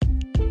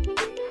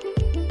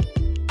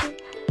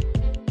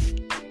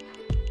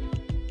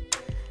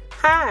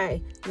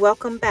Hi,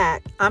 welcome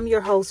back. I'm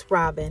your host,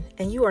 Robin,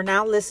 and you are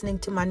now listening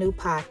to my new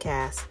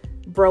podcast,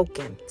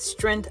 Broken,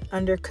 Strength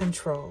Under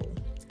Control.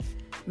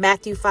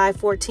 Matthew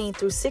 5:14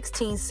 through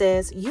 16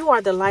 says, "You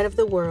are the light of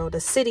the world. A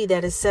city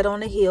that is set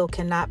on a hill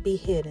cannot be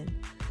hidden.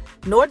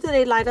 Nor do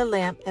they light a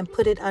lamp and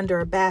put it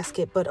under a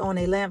basket, but on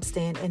a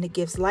lampstand, and it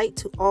gives light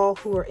to all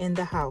who are in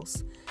the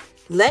house.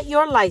 Let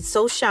your light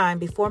so shine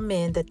before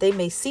men that they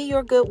may see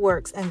your good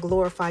works and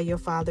glorify your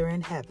Father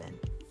in heaven."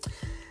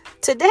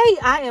 Today,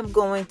 I am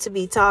going to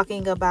be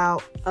talking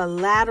about a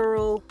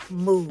lateral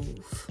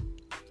move.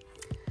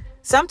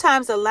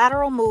 Sometimes a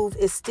lateral move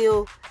is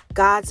still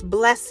God's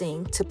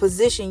blessing to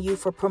position you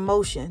for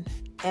promotion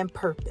and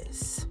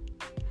purpose.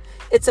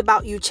 It's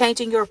about you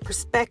changing your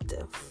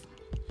perspective.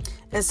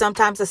 And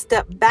sometimes a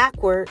step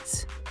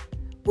backwards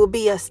will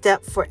be a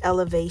step for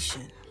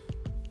elevation.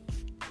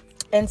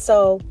 And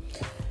so,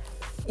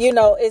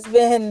 it's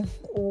been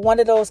one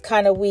of those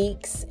kind of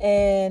weeks,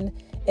 and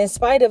in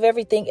spite of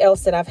everything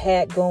else that I've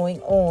had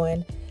going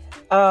on,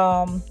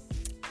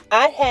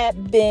 I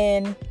had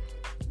been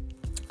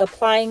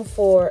applying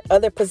for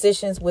other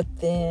positions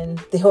within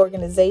the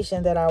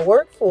organization that I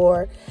work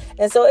for.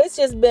 And so it's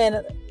just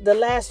been, the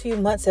last few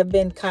months have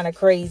been kind of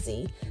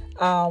crazy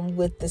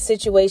with the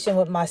situation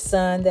with my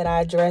son that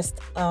I addressed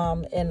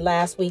in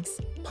last week's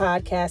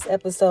podcast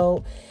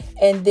episode.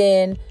 And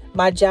then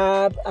my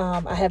job,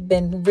 I have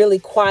been really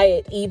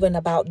quiet even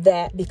about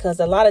that, because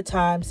a lot of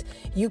times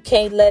you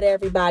can't let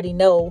everybody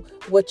know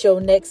what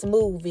your next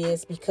move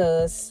is,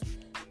 because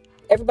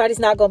everybody's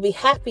not going to be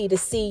happy to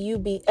see you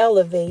be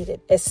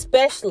elevated,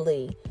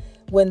 especially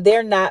when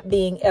they're not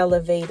being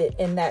elevated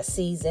in that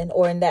season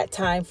or in that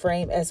time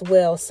frame as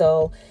well.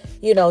 So,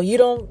 you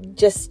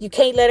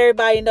can't let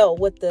everybody know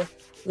what the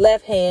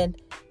left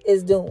hand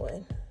is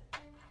doing.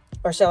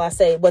 Or shall I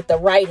say, what the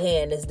right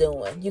hand is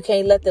doing. You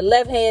can't let the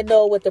left hand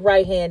know what the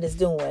right hand is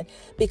doing,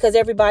 because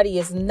everybody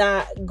is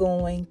not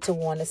going to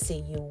want to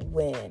see you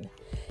win.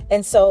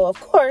 And so,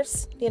 of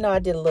course, I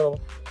did a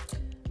little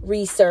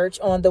research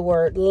on the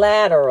word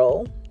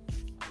lateral.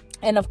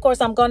 And of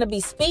course, I'm going to be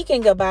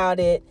speaking about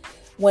it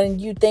when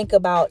you think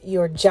about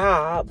your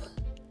job.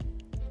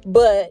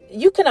 But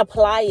you can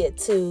apply it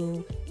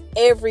to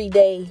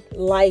everyday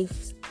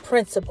life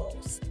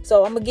principles.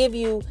 So I'm going to give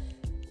you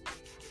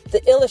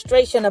the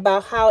illustration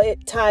about how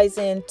it ties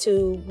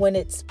into when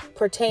it's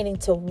pertaining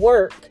to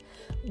work,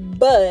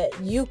 but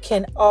you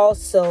can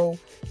also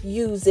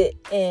use it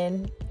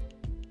in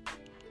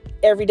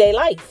everyday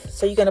life.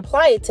 So you can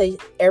apply it to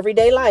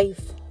everyday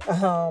life,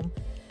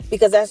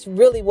 because that's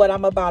really what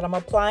I'm about.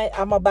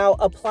 I'm about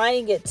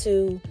applying it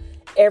to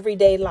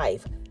everyday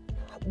life.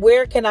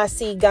 Where can I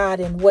see God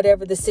in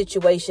whatever the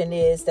situation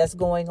is that's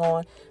going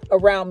on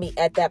around me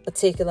at that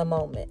particular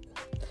moment?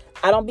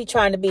 I don't be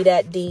trying to be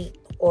that deep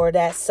or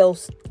that so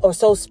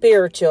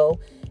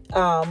spiritual.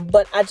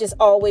 But I just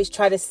always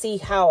try to see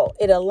how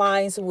it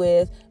aligns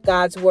with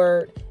God's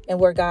word and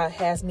where God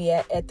has me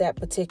at that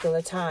particular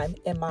time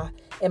in my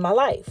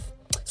life.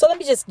 So let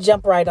me just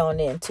jump right on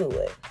into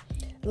it.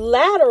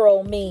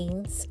 Lateral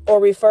means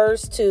or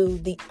refers to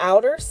the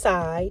outer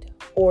side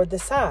or the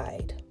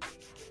side.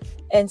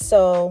 And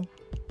so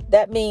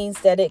that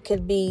means that it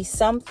could be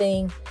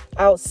something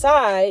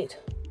outside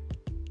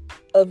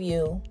of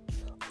you,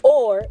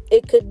 or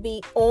it could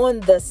be on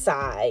the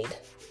side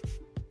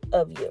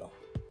of you.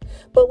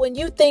 But when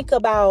you think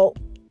about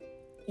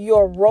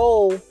your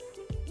role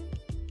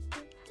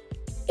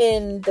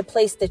in the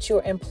place that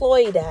you're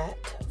employed at,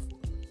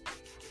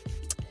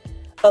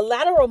 a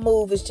lateral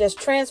move is just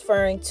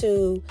transferring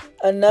to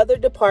another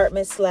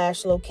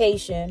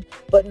department/location,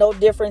 but no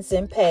difference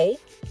in pay.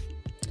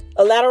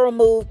 A lateral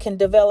move can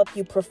develop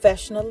you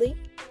professionally.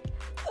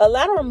 A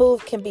lateral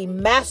move can be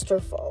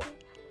masterful,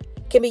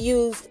 can be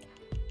used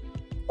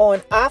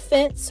on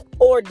offense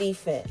or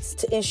defense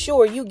to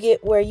ensure you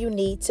get where you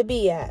need to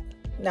be at.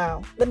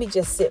 Now, let me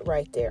just sit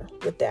right there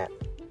with that.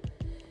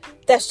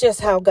 That's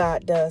just how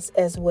God does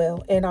as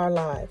well in our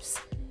lives.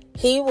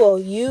 He will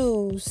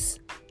use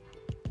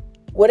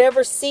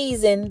whatever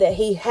season that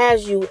He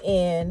has you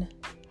in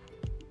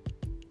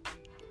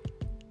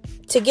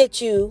to get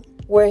you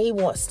where He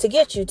wants to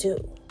get you to.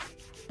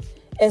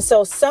 And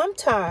so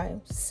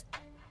sometimes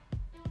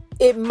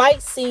it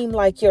might seem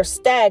like you're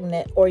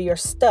stagnant or you're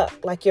stuck,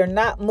 like you're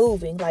not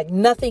moving, like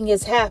nothing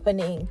is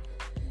happening.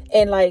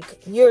 And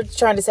like you're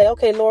trying to say,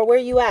 okay, Lord, where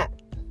are you at?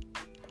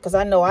 Because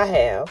I know I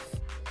have.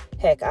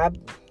 Heck, I've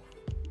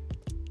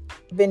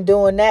been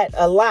doing that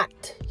a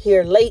lot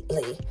here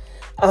lately.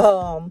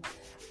 But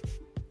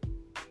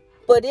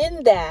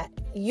in that,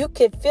 you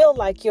could feel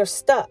like you're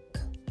stuck,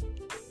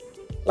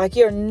 like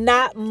you're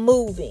not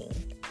moving.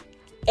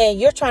 And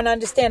you're trying to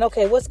understand,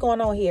 okay, what's going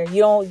on here?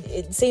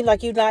 It seems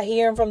like you're not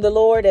hearing from the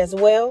Lord as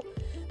well,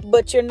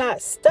 but you're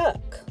not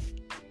stuck.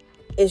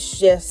 It's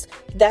just,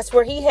 that's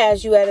where He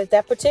has you at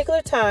that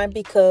particular time,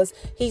 because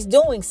He's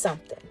doing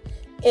something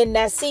in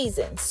that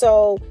season.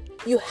 So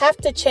you have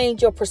to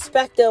change your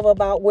perspective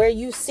about where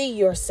you see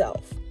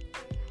yourself.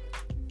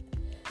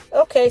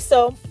 Okay,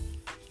 so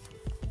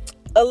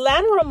a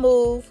lateral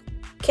move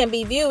can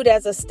be viewed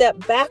as a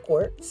step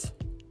backwards.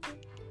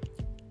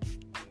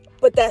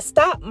 But that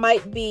stop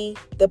might be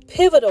the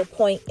pivotal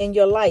point in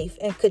your life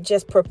and could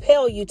just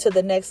propel you to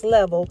the next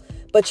level,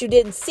 but you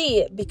didn't see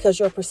it because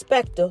your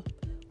perspective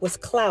was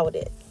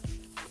clouded.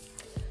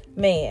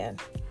 Man,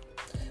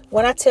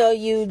 when I tell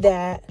you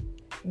that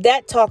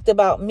talked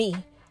about me,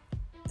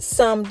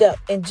 summed up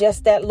in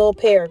just that little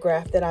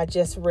paragraph that I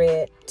just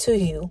read to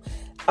you,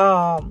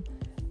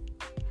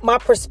 my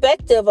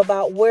perspective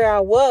about where I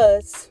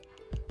was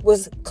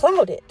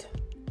clouded.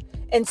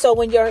 And so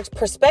when your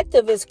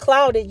perspective is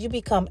clouded, you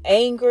become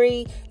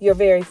angry, you're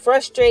very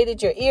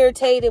frustrated, you're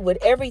irritated with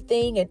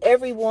everything and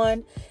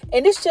everyone.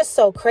 And it's just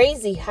so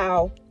crazy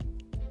how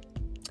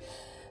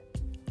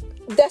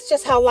that's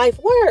just how life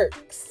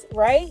works,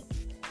 right?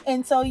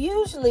 And so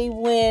usually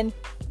when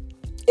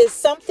it's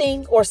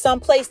something or some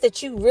place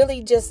that you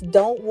really just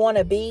don't want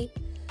to be,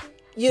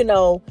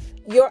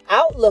 your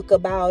outlook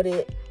about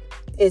it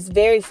is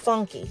very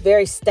funky,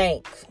 very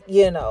stank,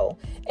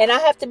 And I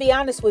have to be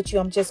honest with you.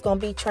 I'm just going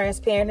to be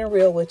transparent and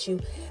real with you.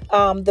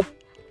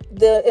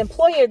 The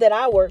employer that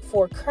I work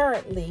for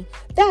currently,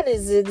 that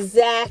is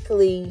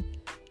exactly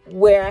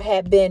where I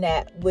had been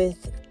at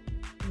with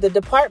the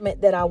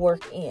department that I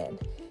work in.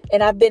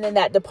 And I've been in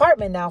that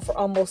department now for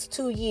almost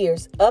 2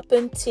 years, up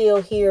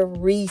until here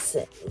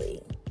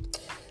recently.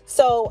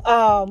 So,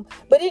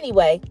 but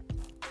anyway,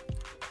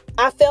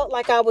 I felt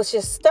like I was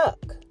just stuck.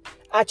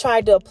 I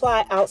tried to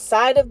apply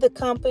outside of the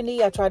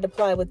company. I tried to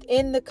apply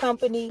within the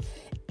company,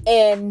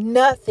 and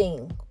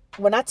nothing.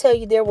 When I tell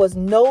you there was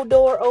no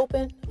door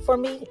open for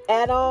me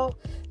at all,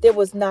 there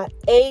was not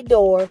a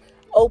door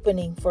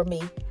opening for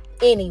me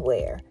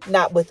anywhere,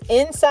 not with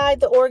inside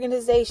the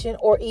organization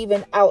or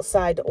even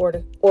outside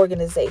the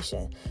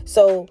organization.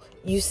 So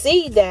you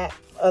see that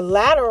a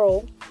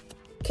lateral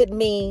could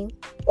mean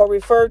or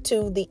refer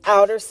to the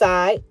outer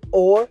side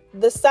or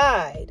the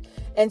side.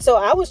 And so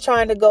I was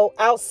trying to go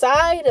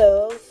outside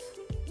of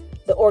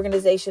the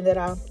organization that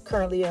I'm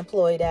currently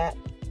employed at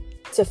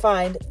to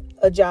find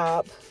a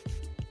job.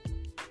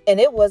 And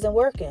it wasn't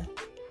working.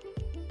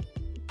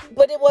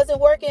 But it wasn't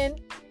working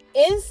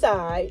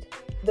inside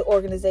the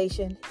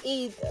organization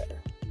either,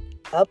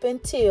 up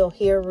until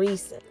here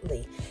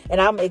recently. And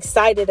I'm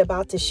excited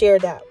about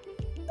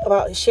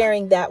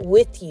sharing that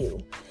with you.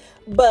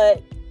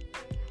 But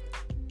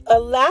a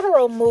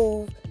lateral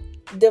move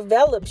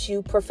develops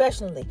you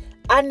professionally.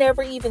 I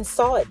never even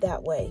saw it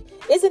that way.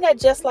 Isn't that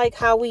just like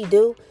how we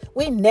do?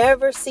 We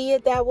never see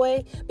it that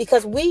way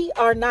because we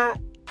are not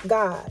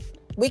God.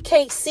 We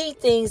can't see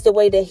things the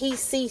way that He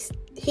sees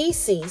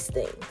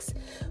things.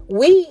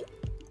 We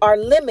are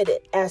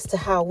limited as to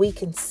how we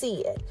can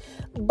see it.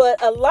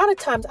 But a lot of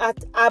times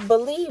I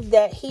believe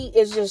that He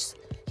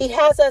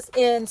has us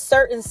in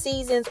certain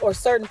seasons or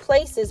certain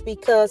places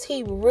because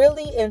He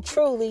really and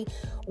truly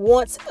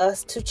wants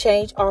us to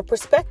change our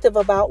perspective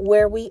about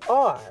where we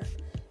are.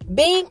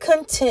 Being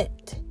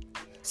content.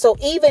 So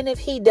even if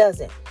He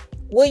doesn't,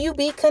 will you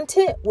be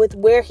content with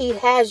where He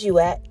has you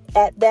at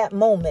that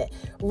moment?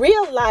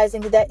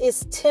 Realizing that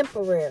it's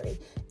temporary.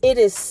 It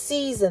is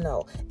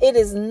seasonal. It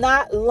is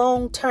not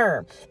long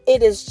term.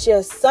 It is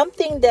just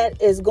something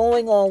that is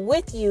going on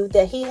with you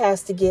that He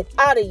has to get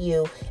out of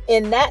you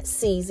in that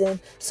season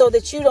so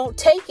that you don't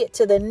take it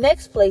to the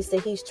next place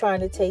that He's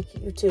trying to take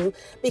you to.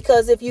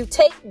 Because if you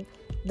take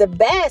the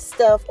bad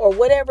stuff or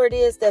whatever it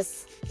is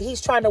that's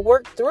He's trying to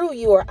work through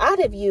you or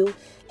out of you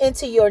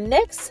into your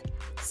next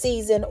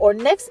season or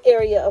next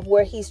area of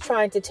where He's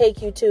trying to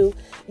take you to,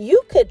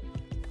 you could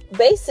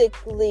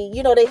basically,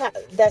 they have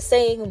that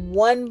saying,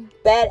 one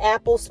bad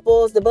apple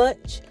spoils the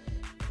bunch.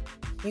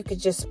 You could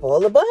just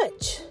spoil a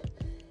bunch.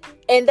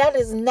 And that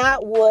is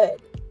not what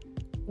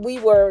we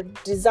were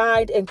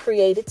designed and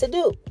created to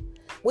do.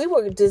 We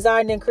were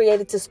designed and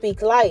created to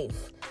speak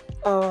life,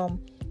 to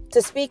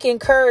speak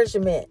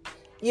encouragement,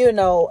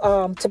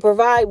 to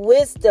provide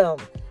wisdom,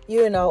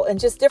 and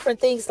just different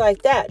things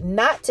like that,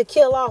 not to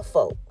kill off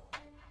folk.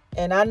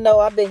 And I know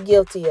I've been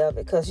guilty of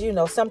it because,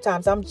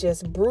 sometimes I'm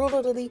just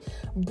brutally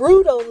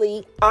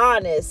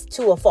honest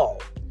to a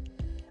fault.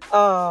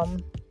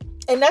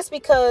 And that's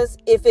because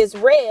if it's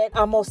red,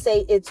 I'm going to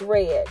say it's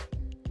red.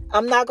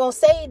 I'm not going to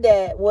say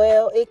that,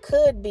 well, it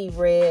could be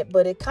red,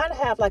 but it kind of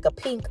have like a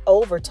pink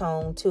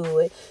overtone to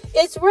it.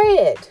 It's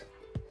red.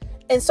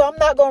 And so I'm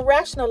not going to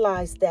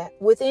rationalize that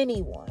with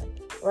anyone,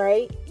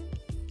 right?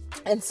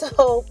 And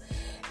so,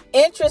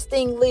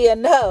 interestingly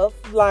enough,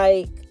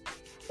 like,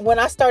 when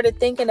I started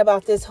thinking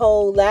about this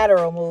whole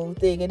lateral move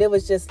thing, and it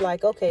was just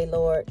like, okay,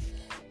 Lord,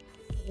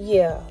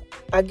 yeah,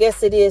 I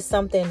guess it is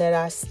something that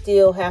I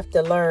still have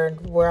to learn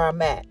where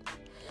I'm at.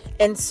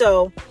 And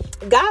so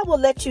God will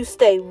let you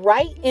stay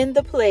right in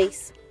the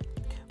place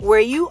where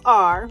you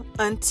are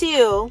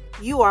until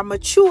you are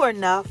mature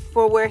enough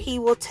for where He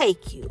will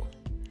take you.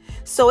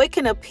 So it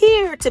can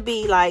appear to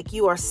be like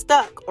you are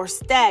stuck or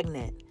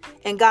stagnant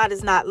and God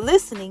is not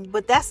listening,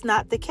 but that's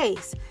not the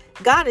case.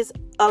 God is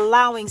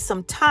allowing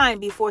some time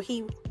before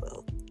he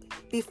will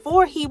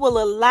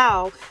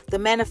allow the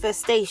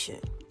manifestation.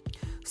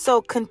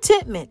 So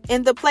contentment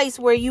in the place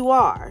where you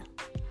are.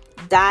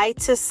 die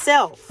to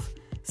self.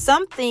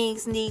 Some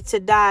things need to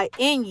die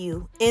in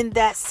you in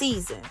that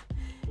season.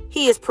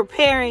 He is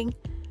preparing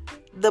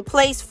the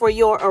place for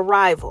your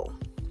arrival.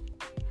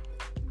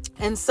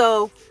 And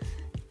so,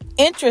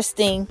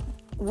 interesting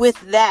with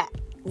that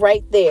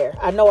right there.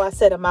 I know I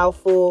said a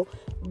mouthful,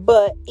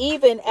 but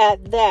even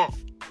at that,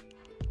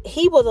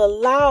 he will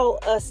allow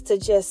us to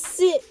just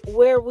sit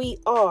where we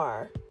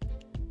are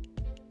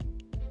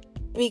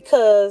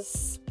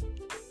because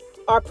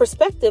our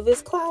perspective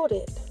is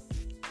clouded.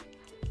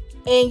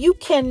 And you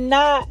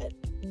cannot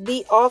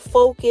be off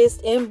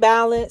focused,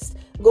 imbalanced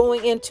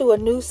going into a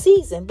new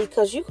season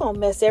because you're going to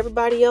mess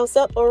everybody else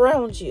up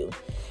around you.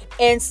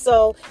 And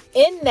so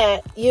in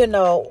that,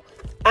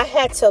 I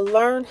had to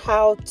learn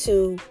how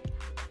to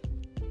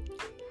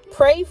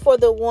pray for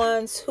the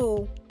ones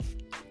who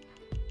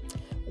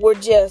were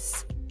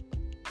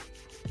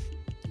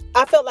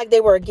I felt like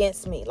they were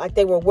against me, like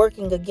they were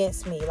working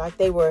against me, like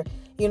they were,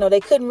 they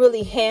couldn't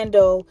really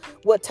handle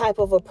what type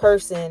of a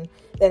person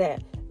that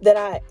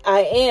I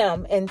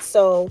am. And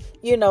so,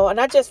 and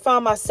I just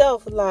found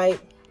myself like,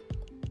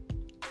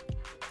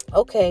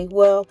 okay,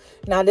 well,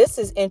 now this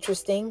is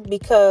interesting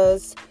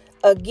because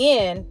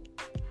again,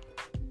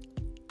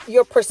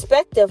 your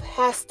perspective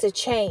has to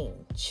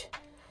change,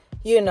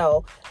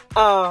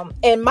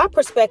 and my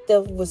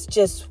perspective was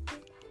just,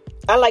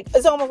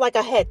 it's almost like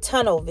I had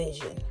tunnel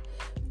vision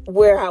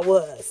where I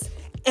was.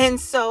 And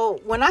so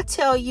when I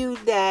tell you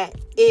that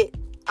it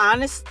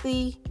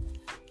honestly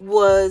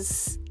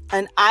was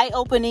an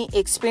eye-opening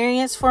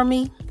experience for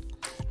me.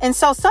 And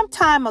so some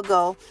time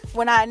ago,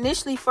 when I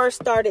initially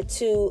first started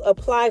to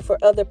apply for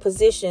other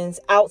positions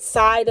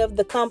outside of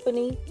the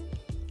company,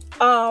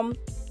 how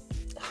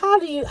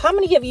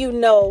many of you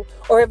know,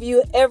 or have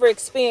you ever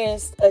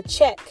experienced a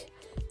check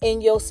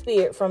in your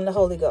spirit from the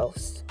Holy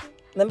Ghost?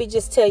 Let me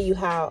just tell you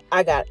how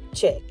I got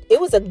checked.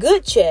 It was a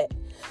good check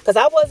because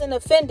I wasn't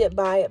offended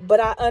by it, but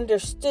I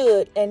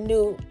understood and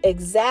knew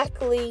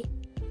exactly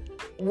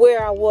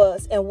where I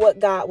was and what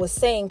God was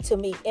saying to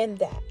me in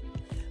that.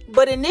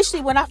 But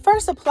initially, when I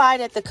first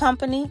applied at the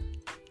company,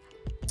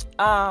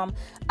 I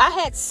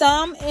had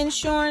some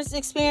insurance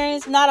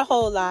experience, not a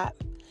whole lot.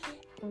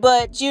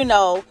 But,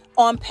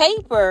 on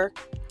paper,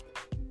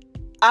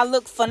 I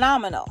looked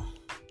phenomenal.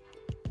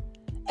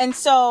 And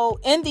so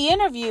in the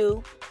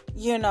interview,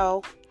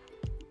 the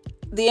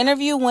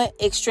interview went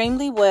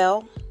extremely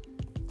well.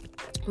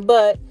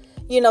 But,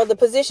 the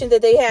position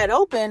that they had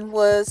open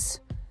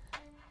was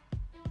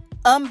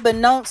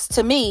unbeknownst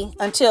to me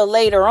until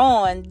later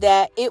on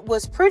that it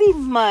was pretty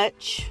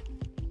much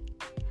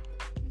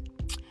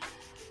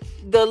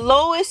the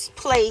lowest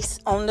place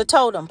on the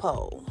totem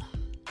pole.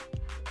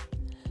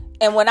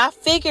 And when I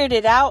figured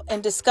it out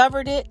and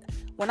discovered it,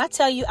 when I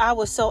tell you I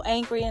was so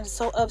angry and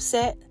so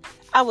upset,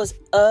 I was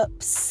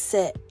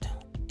upset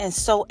and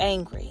so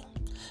angry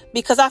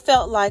because I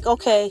felt like,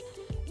 okay,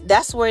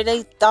 that's where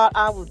they thought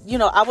I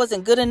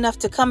wasn't good enough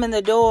to come in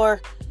the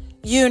door,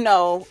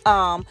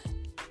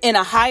 in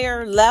a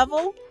higher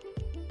level.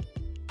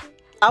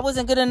 I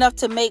wasn't good enough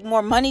to make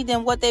more money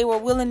than what they were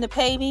willing to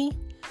pay me.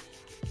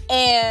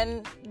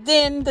 And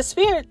then the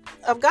Spirit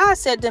of God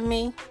said to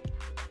me,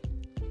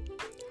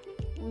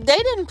 they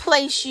didn't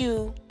place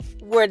you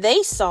where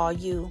they saw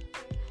you.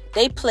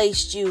 They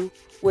placed you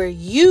where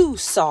you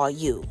saw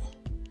you.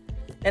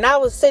 And I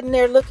was sitting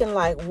there looking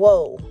like,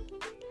 whoa,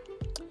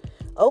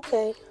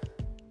 okay.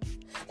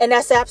 And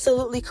that's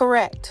absolutely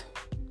correct.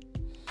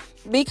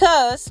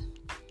 Because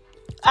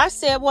I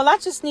said, well, I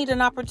just need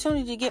an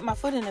opportunity to get my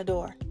foot in the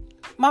door.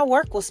 My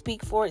work will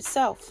speak for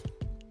itself.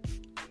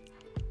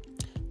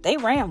 They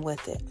ran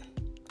with it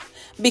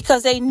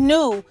because they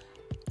knew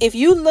if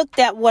you looked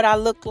at what I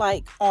looked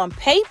like on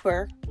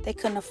paper, they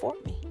couldn't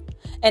afford me.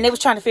 And they was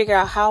trying to figure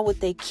out how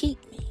would they keep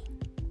me,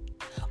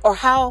 or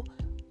how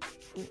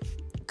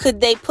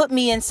could they put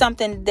me in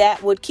something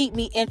that would keep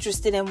me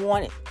interested and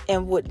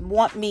would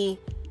want me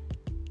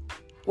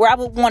where I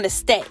would want to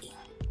stay.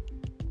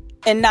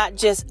 And not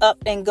just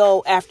up and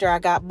go after I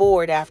got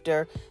bored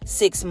after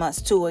 6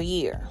 months to a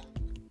year.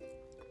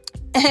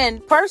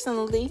 And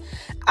personally,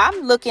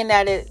 I'm looking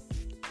at it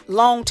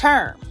long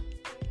term.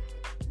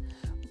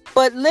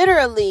 But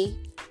literally,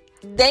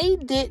 they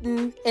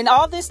didn't. And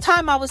all this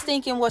time I was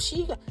thinking, well,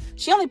 she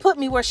only put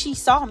me where she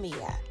saw me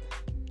at.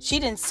 She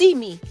didn't see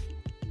me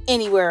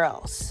anywhere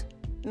else.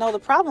 No, the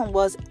problem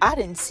was I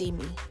didn't see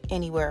me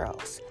anywhere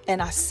else.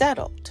 And I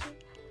settled.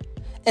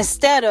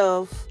 Instead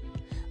of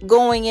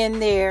going in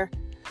there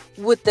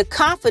with the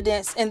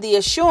confidence and the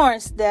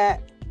assurance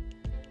that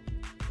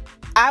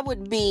I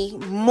would be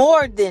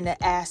more than an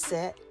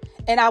asset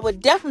and I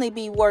would definitely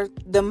be worth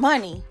the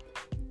money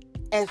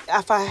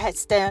if I had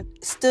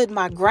stood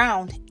my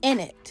ground in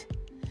it.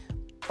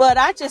 But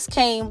I just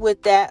came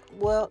with that,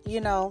 well,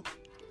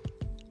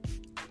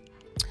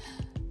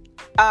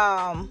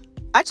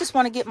 I just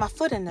want to get my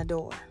foot in the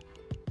door.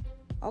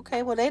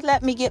 Okay, well, they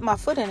let me get my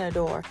foot in the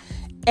door.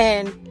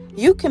 And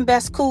you can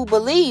best cool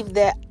believe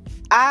that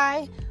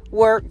I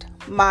worked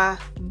my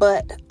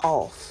butt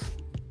off.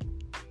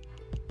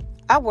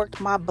 I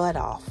worked my butt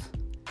off.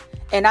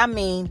 And I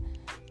mean,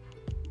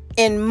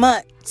 in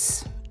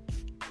months,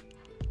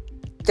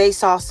 they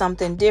saw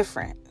something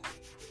different.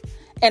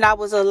 And I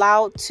was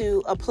allowed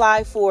to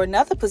apply for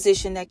another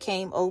position that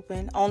came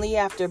open only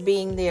after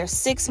being there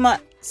 6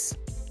 months.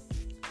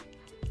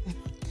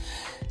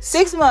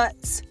 6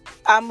 months,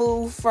 I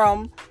moved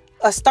from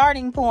a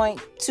starting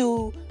point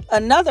to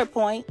another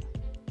point.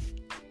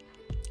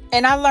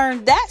 And I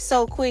learned that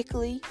so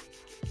quickly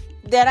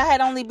that I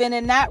had only been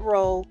in that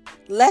role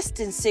less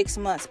than 6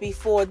 months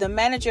before the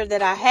manager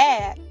that I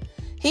had,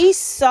 he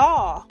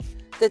saw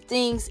the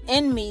things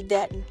in me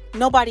that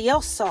nobody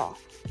else saw.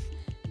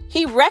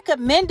 He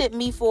recommended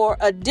me for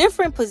a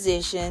different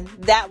position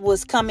that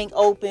was coming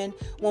open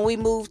when we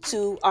moved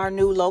to our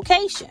new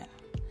location.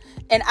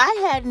 And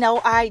I had no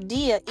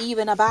idea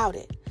even about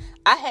it.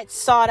 I had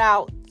sought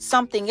out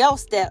something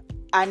else that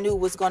I knew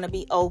was going to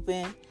be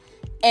open.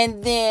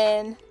 And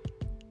then,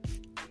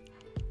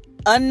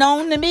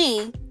 unknown to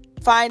me,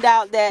 find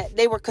out that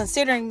they were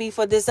considering me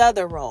for this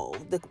other role,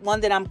 the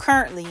one that I'm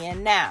currently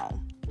in now.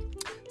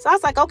 So I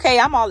was like, okay,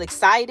 I'm all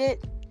excited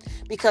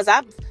because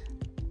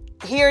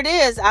here it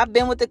is. I've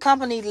been with the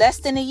company less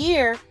than a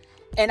year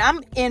and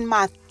I'm in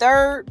my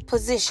third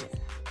position.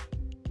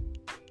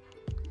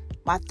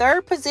 My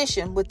third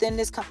position within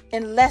this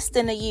in less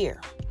than a year.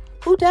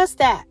 Who does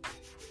that?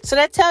 So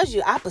that tells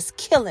you I was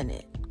killing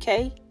it.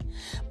 Okay.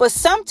 But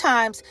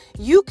sometimes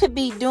you could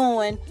be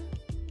doing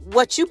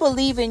what you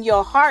believe in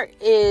your heart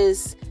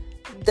is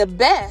the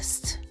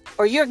best,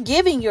 or you're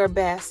giving your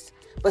best.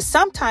 But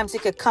sometimes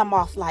it could come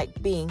off like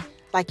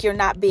you're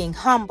not being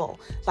humble,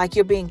 like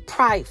you're being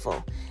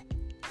prideful.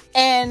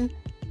 And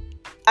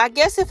I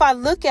guess if I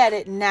look at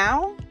it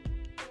now,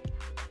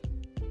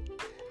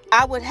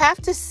 I would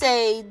have to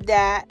say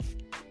that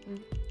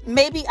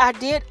maybe I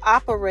did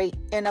operate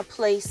in a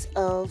place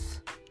of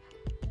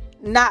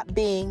not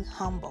being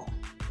humble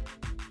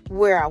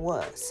where I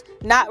was,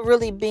 not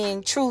really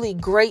being truly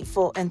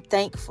grateful and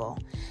thankful.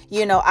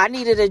 You know, I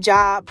needed a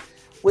job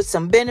with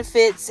some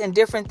benefits and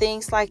different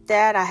things like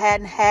that. I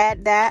hadn't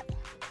had that.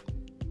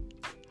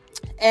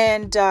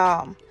 And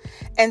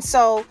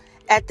so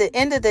at the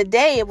end of the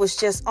day, it was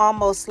just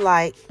almost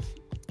like,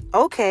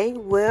 okay,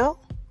 well,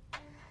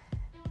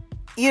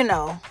 you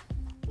know,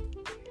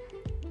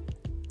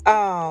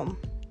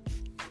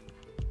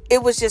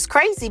 it was just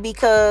crazy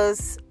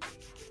because,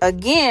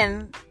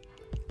 again,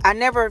 I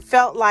never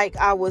felt like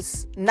I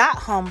was not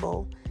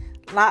humble,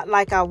 not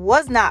like I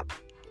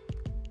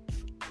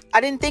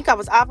didn't think I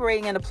was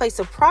operating in a place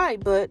of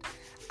pride, but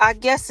I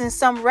guess in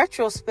some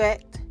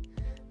retrospect,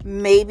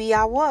 maybe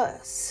I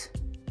was.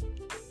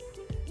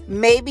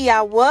 Maybe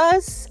I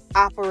was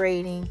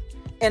operating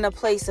in a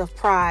place of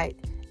pride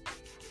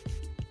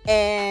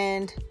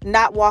and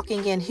not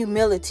walking in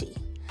humility,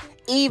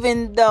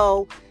 even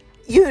though,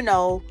 you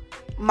know,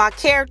 my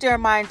character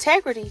and my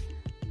integrity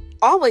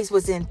always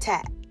was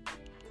intact,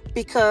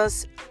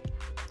 because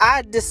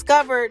I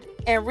discovered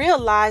and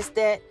realized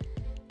that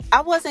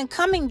I wasn't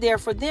coming there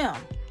for them.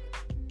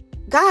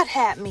 God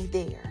had me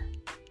there.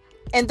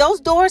 And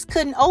those doors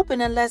couldn't open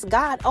unless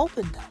God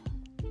opened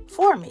them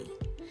for me.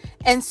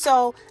 And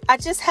so I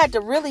just had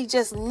to really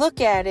just look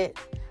at it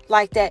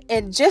like that,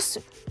 and just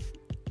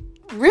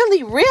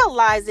really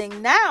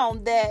realizing now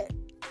that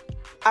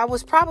I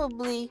was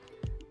probably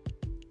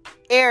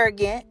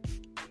arrogant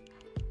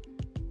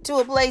to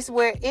a place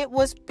where it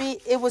was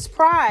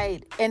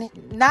pride and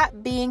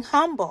not being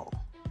humble,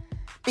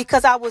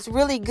 because I was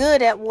really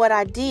good at what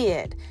I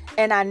did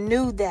and I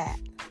knew that.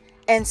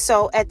 And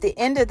so at the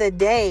end of the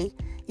day,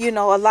 you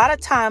know, a lot of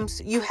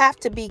times you have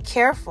to be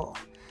careful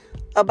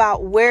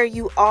about where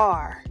you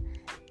are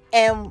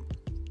and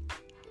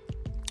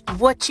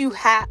what you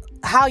have,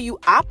 how you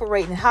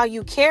operate and how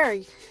you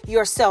carry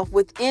yourself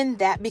within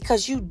that,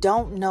 because you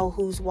don't know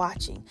who's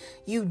watching.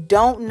 You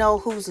don't know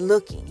who's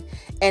looking.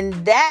 And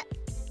that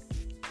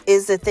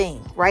is the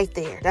thing right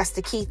there. That's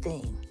the key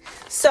thing.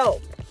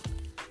 So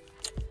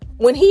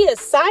when he is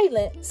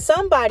silent,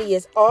 somebody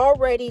is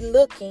already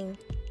looking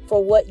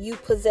for what you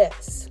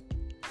possess.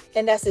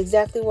 And that's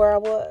exactly where I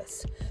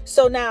was.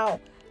 So now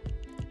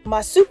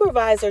my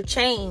supervisor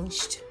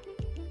changed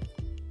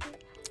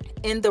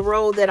in the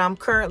role that I'm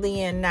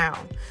currently in now.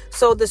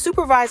 So the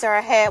supervisor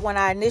I had when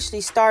I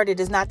initially started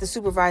is not the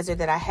supervisor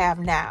that I have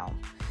now.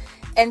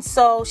 And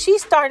so she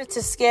started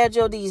to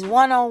schedule these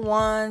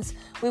one-on-ones.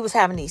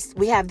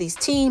 We have these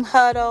team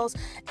huddles.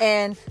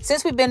 And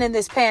since we've been in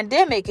this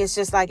pandemic, it's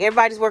just like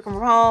everybody's working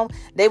from home.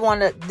 They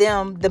wanted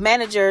the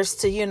managers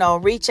to, you know,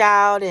 reach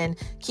out and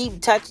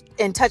keep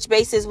touch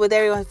bases with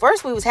everyone.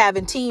 First, we was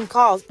having team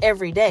calls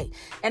every day.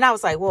 And I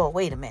was like, whoa,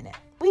 wait a minute.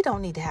 We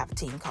don't need to have a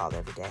team call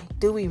every day.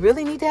 Do we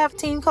really need to have a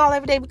team call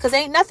every day? Because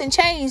ain't nothing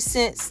changed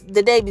since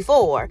the day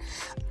before.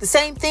 The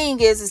same thing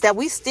is that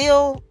we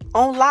still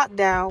on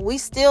lockdown. We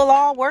still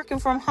all working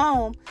from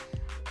home.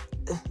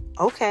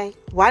 Okay,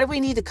 why do we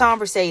need to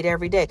conversate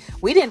every day?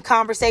 We didn't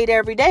conversate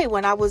every day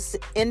when I was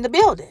in the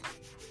building.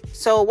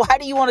 So why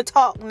do you want to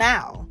talk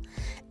now?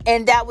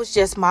 And that was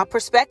just my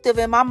perspective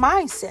and my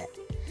mindset.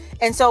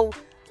 And so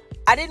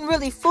I didn't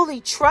really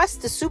fully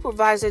trust the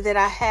supervisor that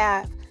I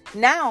have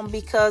now,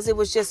 because it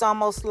was just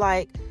almost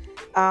like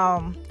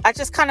I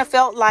just kind of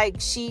felt like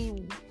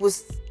she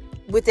was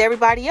with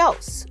everybody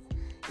else.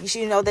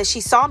 You know, that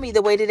she saw me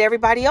the way that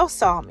everybody else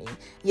saw me.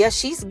 Yes,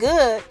 she's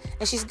good,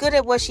 and she's good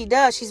at what she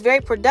does. She's very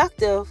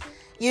productive,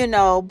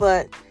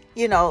 but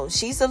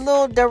she's a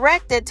little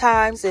direct at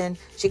times, and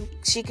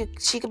she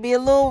could be a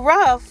little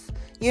rough,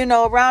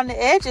 around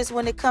the edges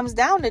when it comes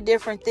down to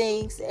different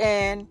things.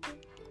 And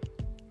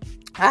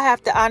I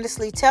have to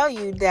honestly tell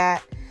you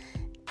that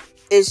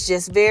it's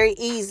just very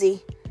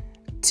easy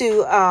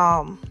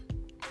to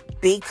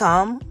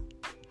become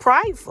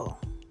prideful.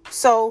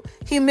 So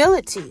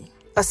humility,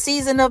 a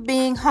season of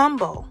being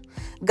humble.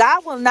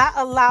 God will not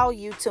allow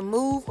you to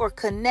move or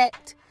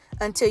connect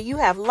until you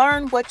have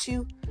learned what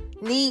you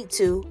need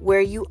to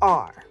where you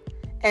are.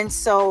 And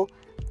so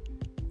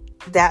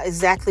that's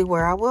exactly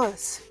where I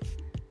was.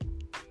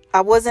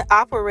 I wasn't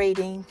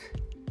operating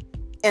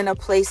in a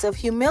place of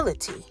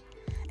humility.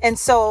 And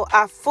so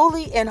I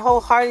fully and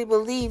wholeheartedly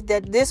believe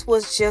that this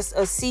was just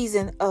a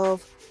season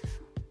of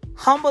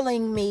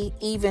humbling me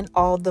even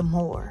all the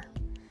more.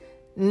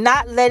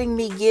 Not letting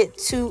me get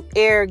too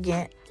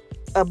arrogant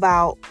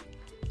about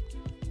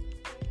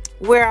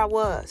where I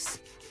was,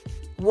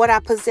 what I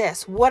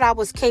possessed, what I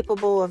was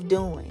capable of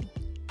doing.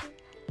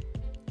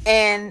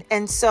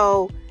 And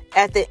so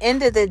at the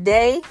end of the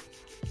day,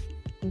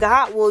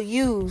 God will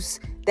use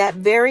that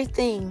very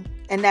thing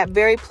and that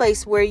very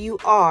place where you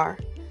are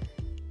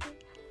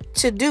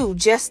to do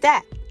just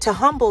that, to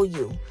humble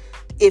you.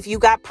 If you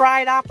got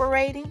pride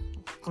operating,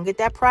 gonna get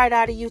that pride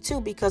out of you too,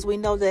 because we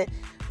know that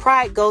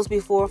pride goes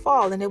before a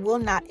fall, and it will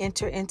not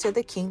enter into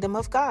the kingdom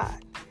of God.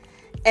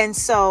 And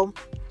so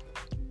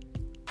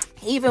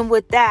even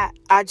with that,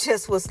 I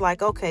just was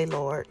like, okay,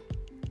 Lord,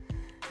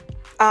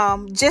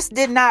 just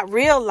did not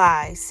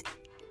realize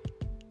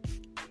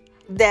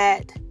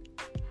that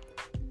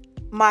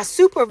my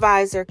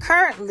supervisor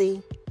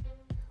currently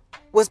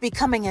was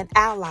becoming an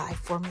ally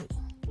for me.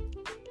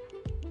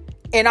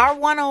 In our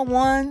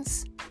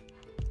one-on-ones,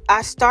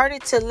 I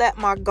started to let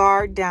my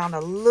guard down a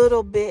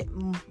little bit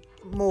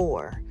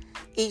more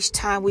each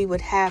time we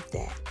would have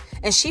that.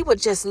 And she would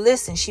just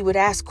listen. She would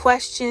ask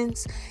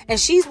questions. And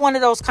she's one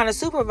of those kind of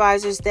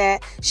supervisors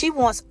that she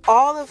wants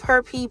all of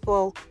her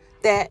people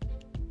that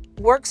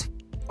works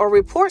or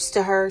reports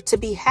to her to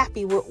be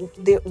happy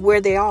with where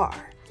they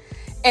are.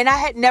 And I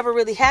had never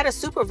really had a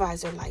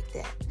supervisor like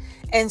that.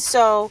 And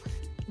so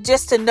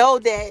just to know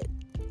that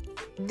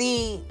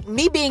me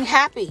being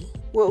happy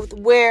with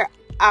where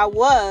I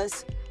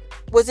was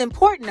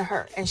important to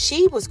her. And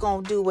she was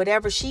going to do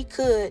whatever she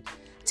could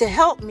to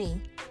help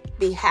me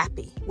be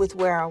happy with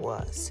where I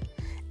was.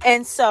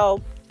 And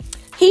so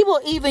he will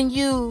even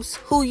use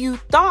who you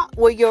thought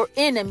were your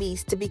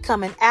enemies to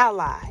become an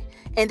ally.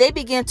 And they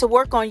begin to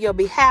work on your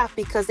behalf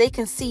because they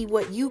can see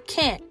what you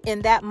can't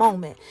in that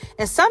moment.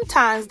 And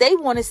sometimes they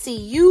want to see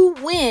you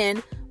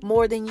win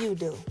more than you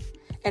do.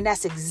 And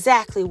that's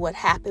exactly what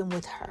happened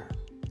with her.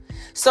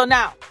 So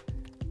now,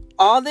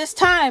 all this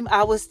time,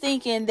 I was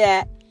thinking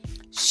that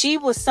she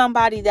was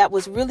somebody that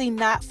was really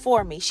not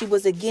for me. She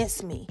was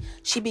against me.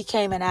 She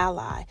became an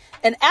ally.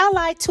 An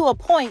ally to a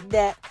point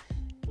that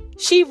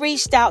she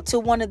reached out to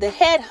one of the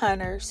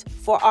headhunters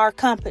for our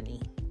company.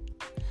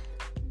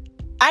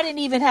 I didn't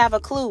even have a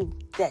clue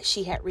that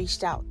she had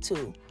reached out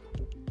to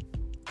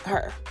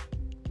her.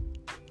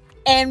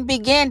 And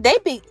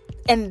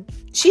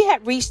she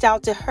had reached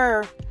out to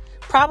her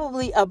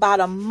probably about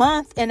a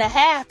month and a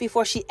half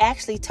before she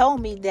actually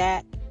told me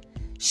that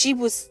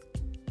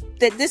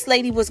this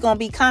lady was going to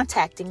be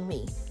contacting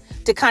me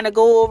to kind of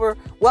go over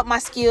what my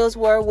skills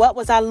were, what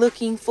was I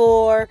looking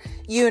for,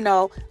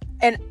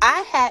 and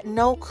I had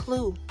no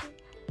clue.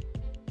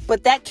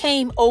 But that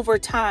came over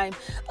time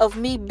of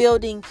me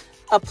building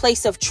a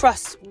place of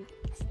trust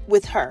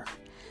with her,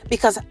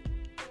 because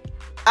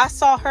I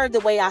saw her the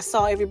way I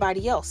saw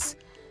everybody else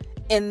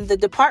in the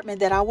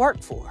department that I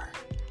work for.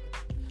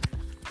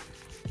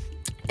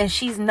 And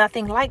she's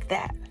nothing like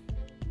that.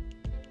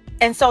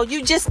 And so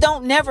you just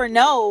don't never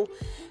know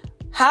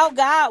how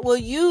God will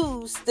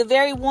use the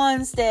very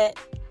ones that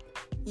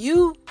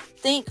you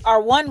think are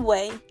one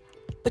way,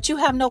 but you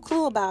have no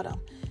clue about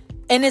them.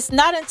 And it's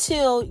not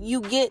until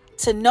you get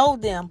to know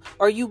them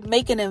or you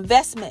make an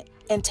investment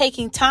and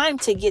taking time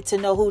to get to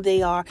know who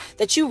they are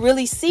that you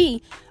really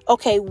see,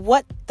 okay,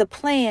 what the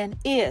plan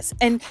is.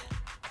 And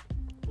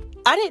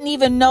I didn't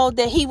even know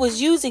that he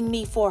was using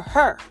me for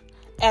her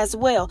as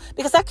well,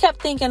 because I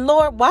kept thinking,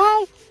 Lord,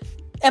 why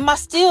am I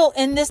still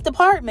in this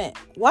department?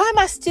 Why am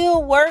I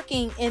still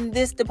working in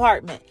this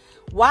department?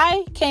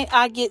 Why can't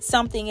I get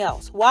something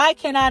else? Why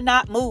can I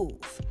not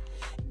move?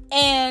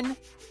 And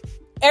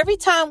every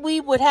time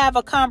we would have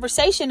a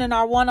conversation in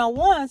our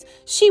one-on-ones,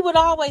 she would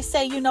always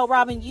say,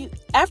 Robin,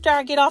 after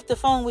I get off the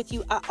phone with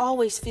you, I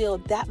always feel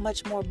that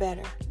much more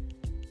better.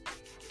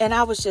 And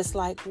I was just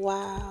like,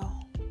 wow.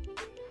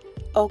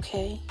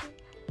 Okay.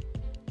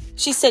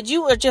 She said,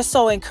 you are just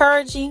so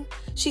encouraging.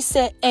 She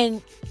said,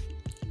 and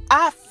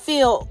I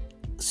feel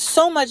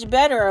so much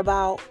better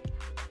about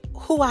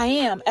who I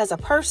am as a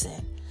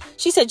person.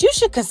 She said, you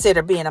should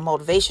consider being a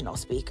motivational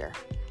speaker.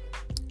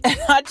 And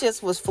I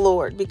just was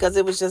floored because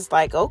it was just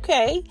like,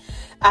 okay,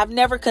 I've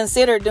never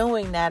considered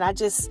doing that. I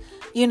just,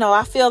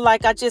 I feel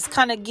like I just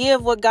kind of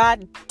give what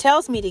God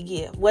tells me to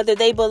give, whether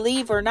they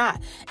believe or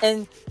not.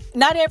 And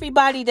not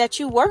everybody that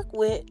you work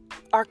with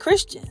are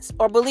Christians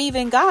or believe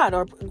in God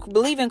or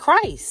believe in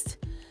Christ,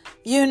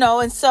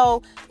 and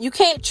so you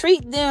can't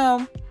treat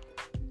them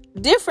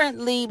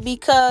differently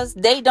because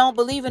they don't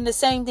believe in the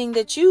same thing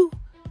that you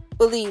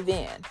believe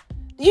in.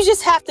 You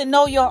just have to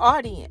know your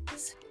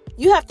audience.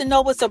 You have to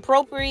know what's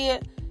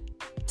appropriate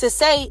to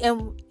say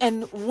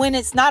and when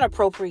it's not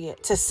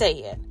appropriate to say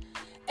it.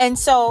 And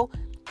so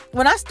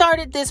when I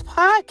started this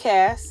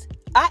podcast,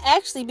 I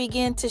actually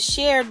began to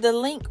share the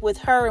link with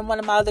her and one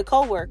of my other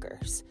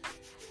coworkers.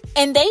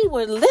 And they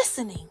were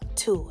listening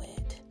to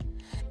it.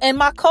 And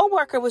my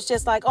coworker was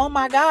just like, oh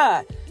my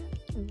God,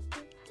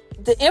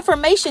 the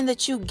information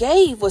that you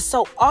gave was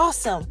so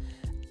awesome.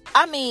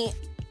 I mean,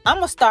 I'm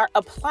going to start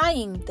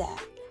applying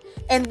that.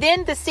 And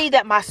then to see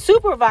that my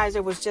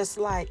supervisor was just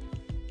like,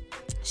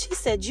 she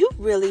said, you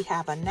really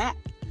have a knack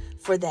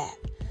for that.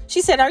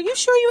 She said, are you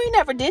sure you ain't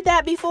never did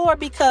that before?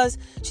 Because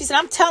she said,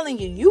 I'm telling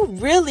you, you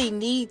really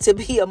need to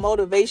be a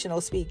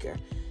motivational speaker.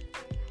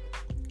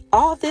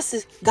 All this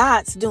is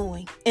God's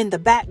doing in the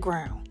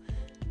background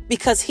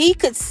because he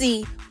could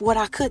see what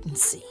I couldn't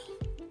see.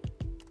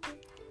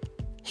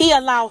 He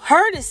allowed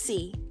her to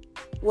see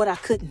what I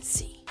couldn't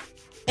see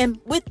and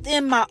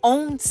within my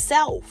own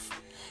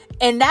self.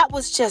 And that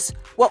was just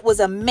what was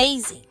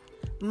amazing,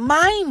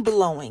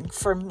 mind-blowing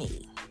for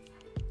me.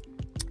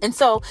 And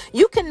so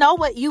you can know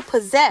what you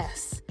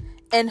possess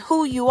and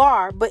who you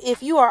are, but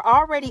if you are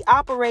already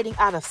operating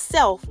out of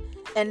self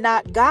and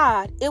not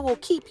God, it will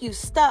keep you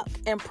stuck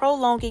and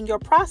prolonging your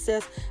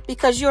process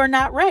because you're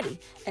not ready.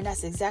 And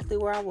that's exactly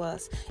where I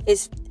was.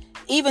 It's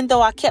even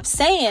though I kept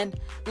saying,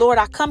 Lord,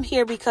 I come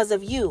here because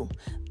of you,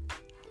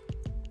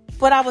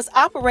 but I was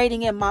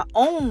operating in my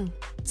own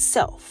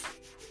self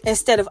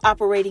instead of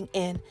operating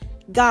in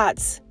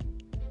God's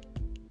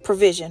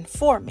provision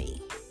for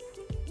me.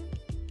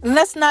 And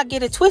let's not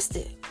get it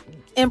twisted.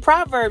 In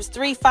Proverbs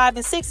 3, 5,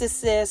 and 6, it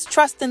says,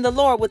 trust in the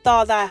Lord with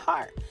all thy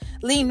heart.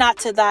 Lean not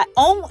to thy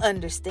own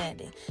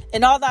understanding.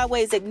 In all thy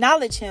ways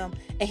acknowledge him,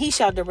 and he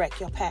shall direct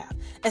your path.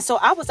 And so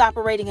I was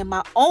operating in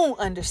my own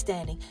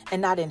understanding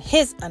and not in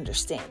his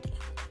understanding.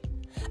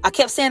 I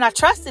kept saying I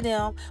trusted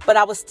him, but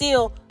I was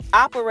still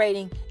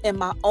operating in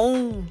my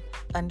own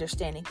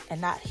understanding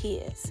and not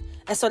his.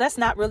 And so that's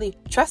not really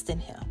trusting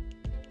him.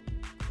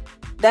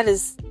 That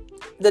is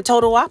the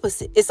total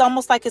opposite. It's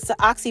almost like it's an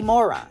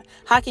oxymoron.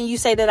 How can you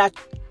say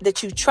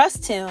that you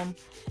trust him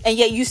and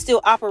yet you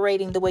still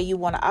operating the way you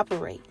want to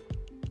operate?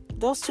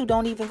 Those two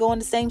don't even go in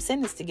the same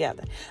sentence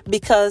together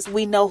because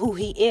we know who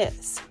he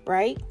is,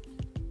 right?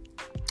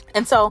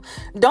 And so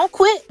don't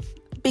quit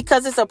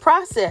because it's a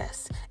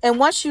process. And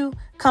once you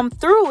come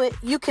through it,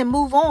 you can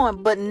move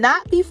on, but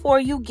not before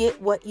you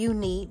get what you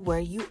need where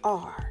you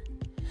are.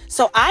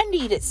 So I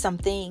needed some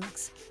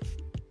things,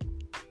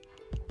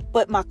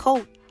 but my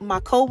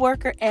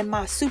coworker and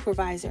my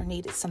supervisor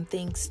needed some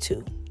things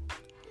too.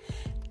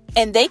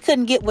 And they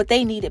couldn't get what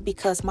they needed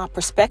because my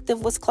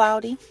perspective was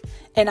cloudy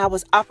and I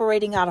was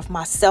operating out of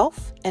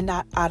myself and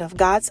not out of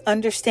God's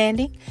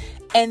understanding.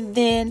 And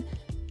then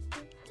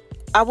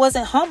I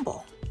wasn't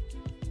humble.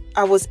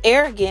 I was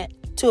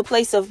arrogant to a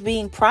place of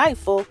being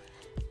prideful,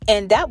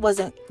 and that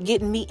wasn't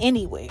getting me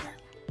anywhere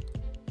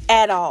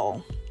at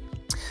all.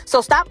 So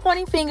stop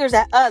pointing fingers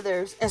at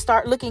others and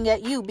start looking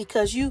at you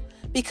because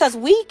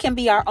we can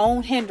be our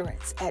own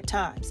hindrance at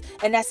times.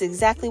 And that's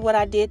exactly what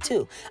I did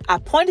too. I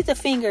pointed the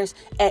fingers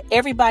at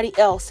everybody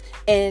else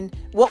and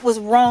what was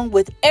wrong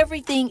with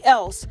everything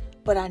else,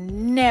 but I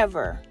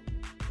never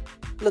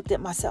looked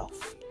at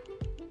myself.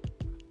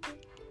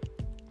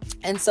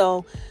 And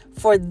so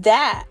for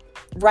that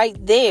right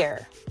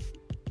there,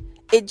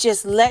 it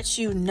just lets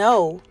you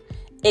know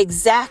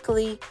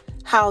exactly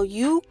how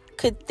you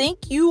could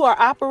think you are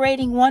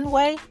operating one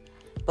way,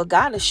 but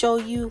God will show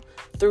you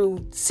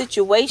through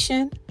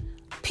situation,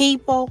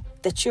 people,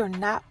 that you're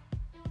not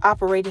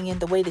operating in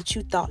the way that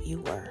you thought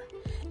you were.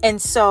 And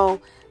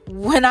so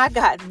when I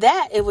got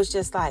that, it was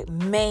just like,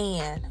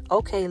 man,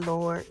 okay,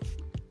 Lord.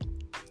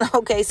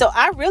 Okay, so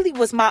I really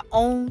was my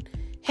own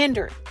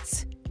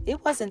hindrance.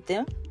 It wasn't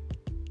them.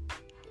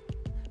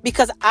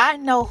 Because I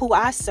know who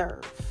I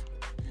serve.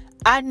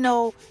 I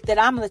know that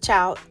I'm the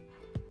child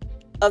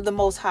of the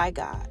Most High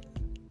God.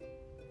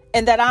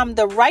 And that I'm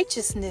the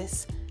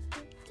righteousness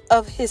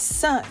of his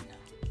son.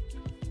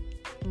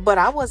 But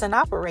I wasn't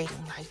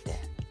operating like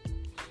that.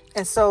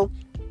 And so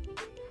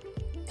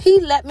he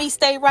let me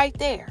stay right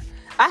there.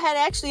 I had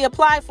actually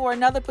applied for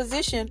another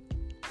position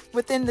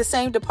within the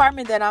same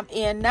department that I'm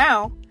in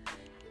now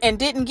and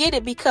didn't get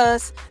it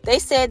because they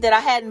said that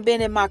I hadn't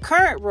been in my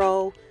current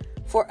role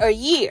for a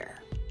year.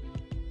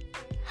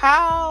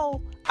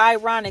 How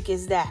ironic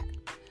is that?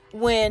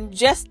 When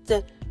just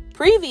the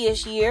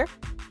previous year,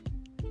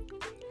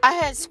 I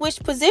had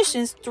switched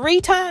positions 3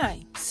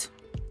 times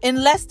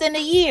in less than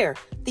a year.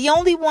 the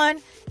only one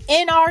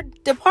in our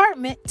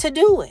department to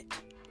do it.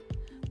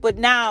 But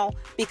now,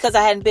 because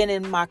I hadn't been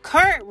in my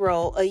current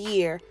role a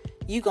year,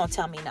 you gonna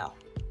tell me no.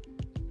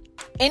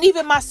 And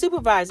even my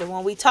supervisor,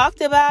 when we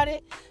talked about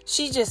it,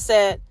 she just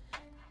said,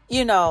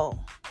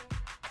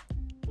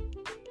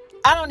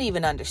 I don't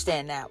even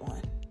understand that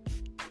one.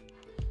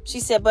 She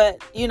said,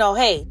 but,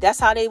 hey, that's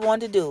how they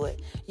want to do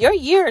it. Your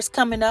year is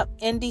coming up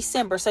in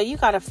December, so you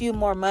got a few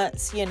more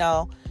months, And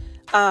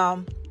I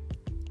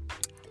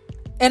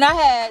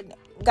had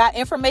got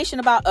information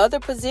about other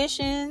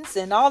positions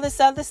and all this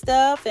other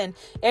stuff. And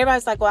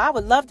everybody's like, well, I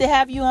would love to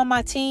have you on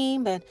my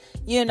team. And,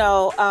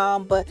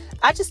 but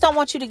I just don't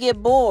want you to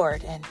get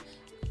bored. And,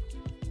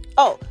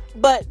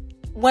 but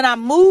when I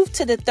moved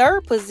to the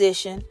third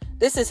position,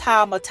 this is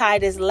how I'm going to tie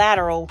this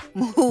lateral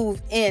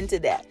move into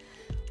that.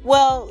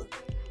 Well,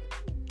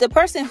 the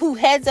person who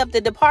heads up the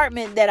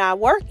department that I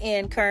work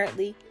in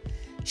currently,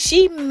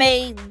 she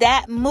made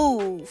that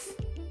move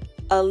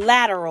a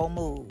lateral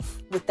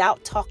move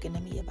without talking to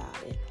me about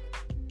it.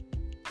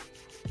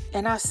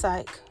 And I was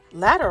like,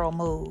 lateral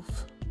move.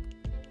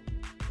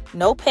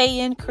 No pay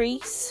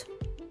increase.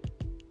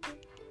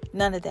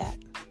 None of that.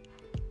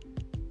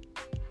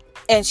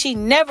 And she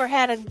never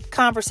had a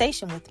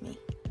conversation with me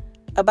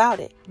about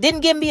it.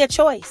 Didn't give me a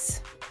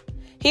choice.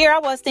 Here I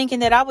was thinking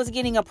that I was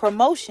getting a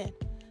promotion,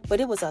 but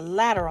it was a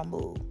lateral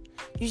move.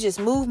 You just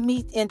moved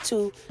me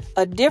into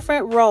a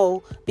different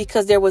role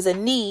because there was a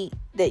need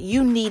that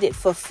you needed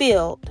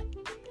fulfilled.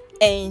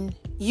 And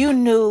you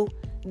knew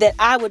that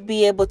I would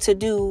be able to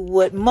do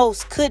what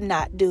most could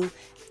not do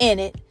in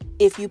it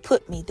if you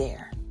put me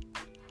there.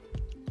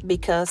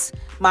 Because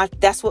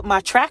that's what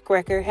my track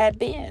record had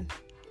been.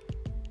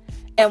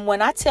 And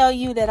when I tell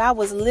you that I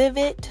was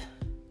livid,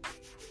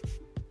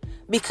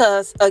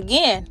 because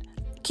again,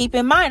 keep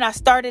in mind, I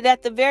started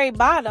at the very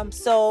bottom.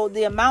 So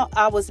the amount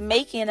I was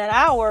making an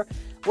hour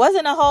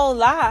wasn't a whole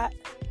lot.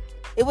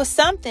 It was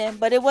something,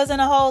 but it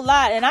wasn't a whole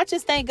lot. And I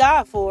just thank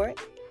God for it.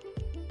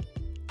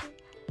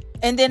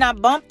 And then I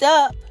bumped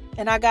up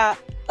and I got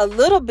a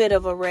little bit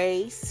of a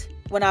raise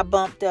when I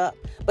bumped up.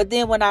 But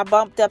then when I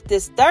bumped up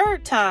this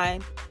third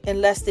time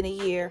in less than a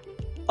year,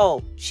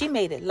 she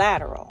made it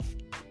lateral.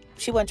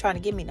 She wasn't trying to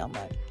give me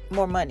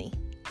more money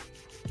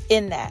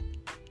in that.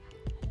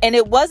 And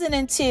it wasn't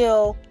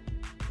until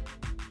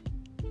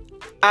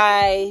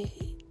I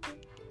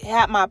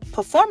had my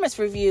performance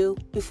review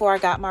before I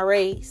got my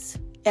raise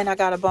and I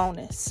got a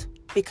bonus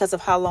because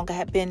of how long I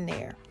had been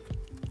there.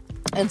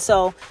 And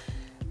so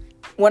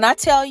when I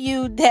tell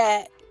you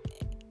that,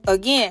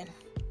 again,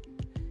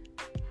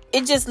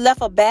 it just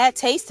left a bad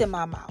taste in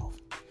my mouth.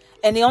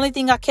 And the only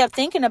thing I kept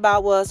thinking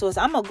about was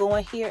I'm going to go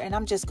in here and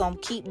I'm just going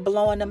to keep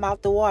blowing them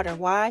out the water.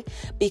 Why?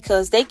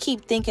 Because they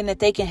keep thinking that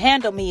they can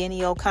handle me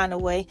any old kind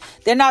of way.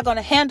 They're not going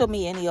to handle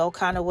me any old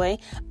kind of way.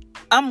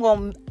 I'm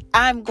going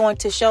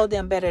to show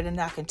them better than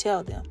I can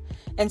tell them.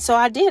 And so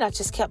I did. I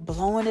just kept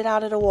blowing it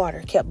out of the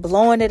water,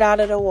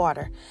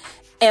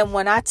 And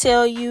when I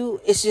tell you,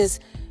 it's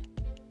just,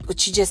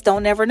 but you just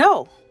don't ever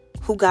know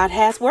who God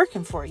has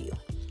working for you.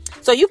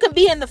 So you can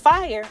be in the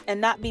fire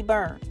and not be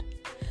burned.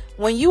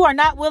 When you are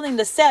not willing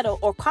to settle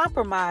or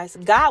compromise,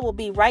 God will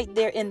be right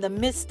there in the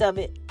midst of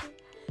it,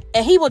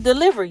 and he will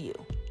deliver you.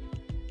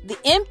 The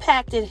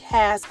impact it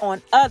has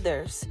on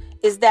others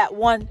is that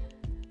one,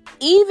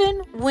 even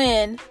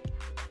when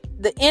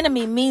the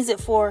enemy means it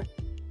for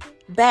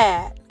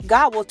bad,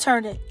 God will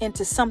turn it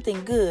into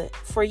something good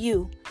for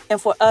you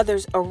and for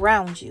others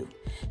around you.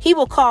 He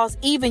will cause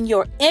even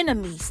your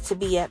enemies to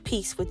be at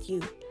peace with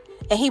you.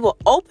 And he will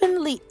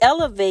openly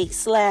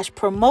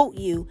elevate/promote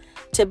you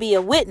to be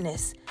a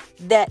witness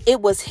that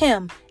it was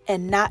him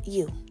and not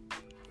you.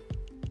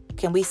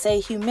 Can we say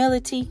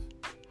humility?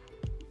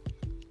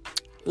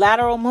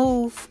 Lateral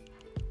move.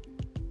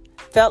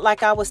 Felt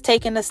like I was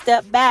taking a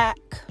step back.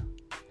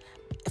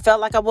 It felt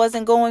like I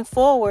wasn't going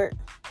forward.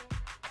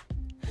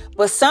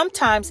 But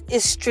sometimes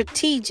it's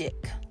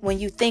strategic when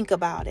you think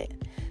about it.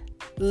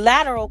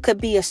 Lateral could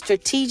be a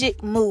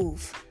strategic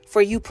move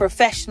for you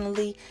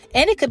professionally,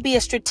 and it could be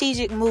a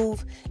strategic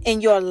move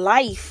in your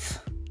life,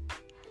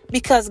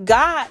 because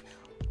God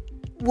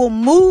will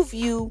move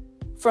you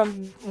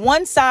from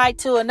one side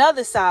to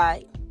another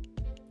side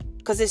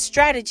because there's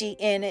strategy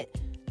in it,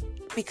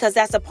 because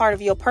that's a part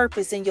of your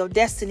purpose and your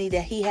destiny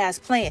that he has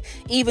planned.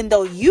 Even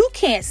though you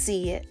can't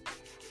see it,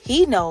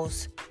 he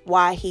knows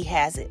why he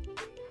has it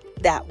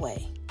that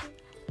way.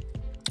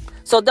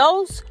 So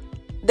those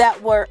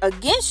that were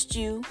against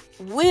you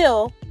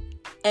will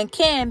and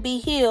can be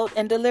healed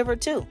and delivered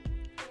too.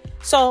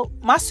 So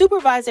my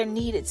supervisor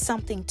needed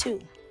something too.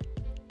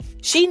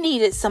 She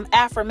needed some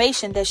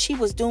affirmation that she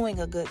was doing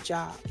a good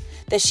job,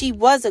 that she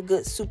was a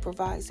good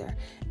supervisor.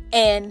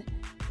 And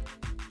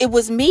it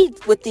was me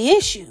with the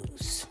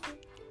issues.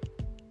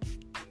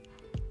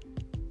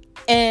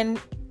 And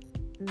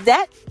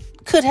that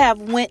could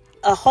have went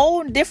a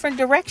whole different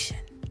direction,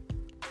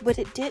 but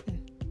it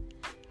didn't.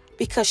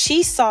 Because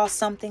she saw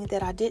something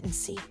that I didn't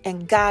see,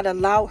 and God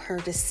allowed her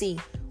to see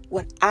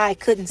what I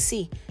couldn't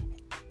see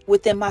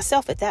within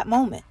myself at that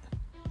moment.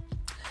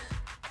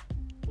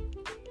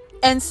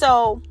 And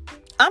so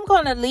I'm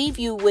going to leave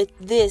you with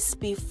this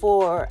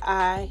before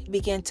I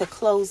begin to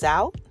close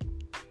out.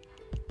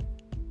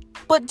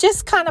 But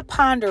just kind of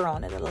ponder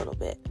on it a little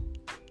bit.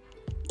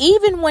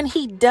 Even when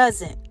he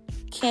doesn't,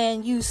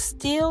 can you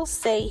still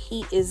say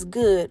he is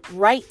good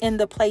right in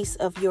the place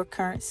of your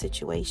current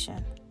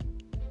situation?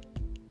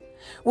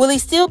 Will he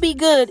still be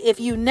good if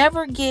you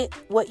never get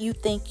what you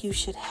think you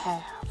should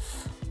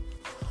have?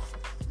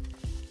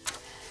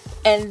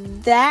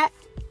 And that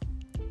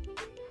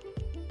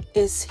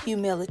is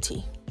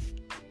humility.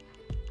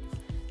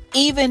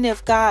 Even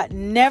if God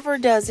never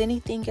does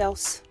anything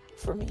else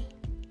for me,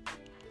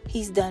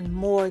 he's done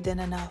more than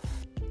enough.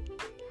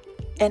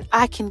 And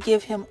I can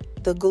give him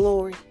the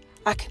glory.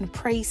 I can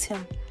praise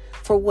him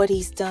for what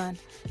he's done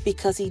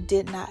because he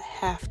did not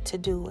have to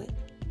do it.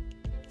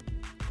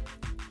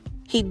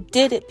 He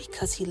did it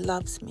because he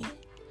loves me.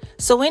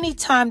 So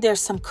anytime there's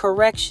some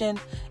correction,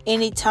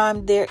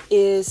 anytime there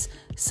is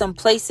some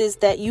places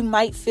that you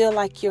might feel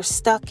like you're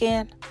stuck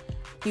in,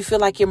 you feel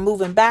like you're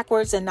moving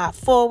backwards and not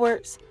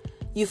forwards,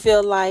 you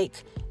feel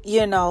like,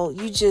 you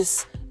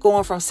just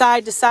going from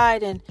side to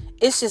side and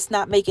it's just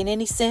not making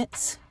any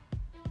sense.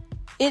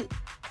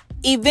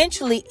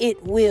 Eventually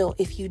it will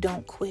if you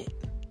don't quit,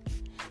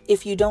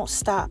 if you don't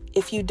stop,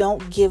 if you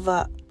don't give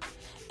up.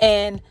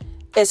 And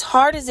as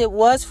hard as it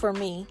was for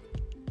me,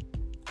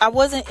 I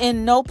wasn't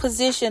in no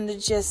position to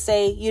just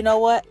say, you know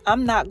what,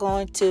 I'm not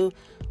going to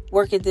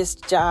work at this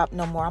job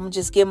no more. I'm going to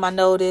just give my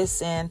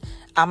notice and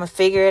I'm going to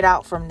figure it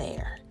out from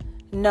there.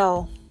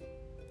 No,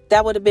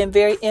 that would have been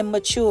very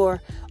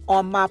immature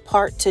on my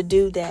part to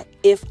do that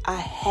if I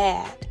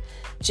had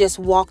just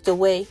walked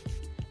away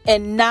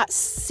and not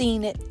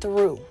seen it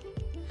through.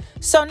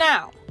 So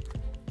now,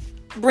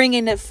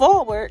 bringing it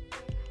forward,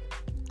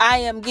 I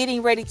am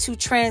getting ready to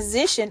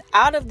transition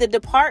out of the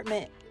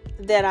department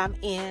that I'm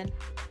in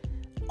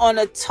on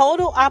a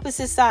total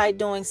opposite side,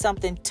 doing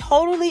something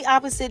totally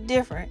opposite,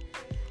 different.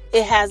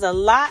 It has a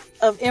lot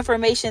of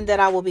information that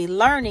I will be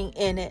learning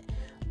in it.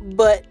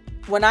 But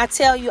when I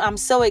tell you I'm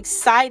so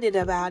excited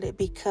about it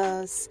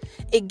because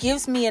it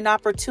gives me an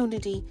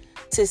opportunity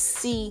to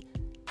see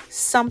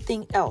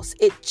something else.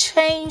 It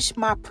changed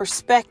my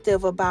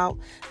perspective about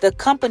the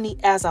company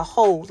as a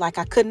whole. Like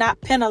I could not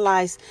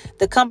penalize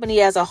the company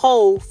as a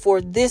whole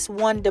for this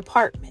one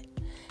department.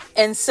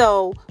 And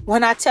so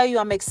when I tell you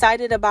I'm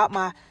excited about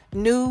my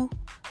new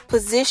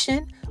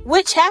position,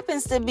 which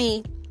happens to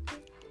be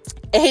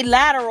a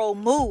lateral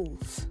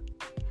move.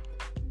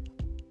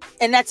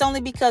 And that's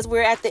only because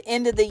we're at the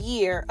end of the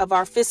year of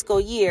our fiscal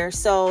year.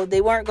 So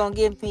they weren't going to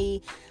give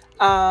me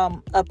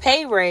a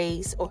pay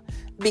raise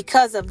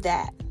because of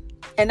that.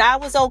 And I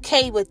was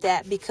okay with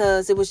that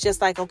because it was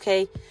just like,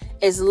 okay,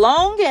 as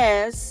long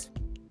as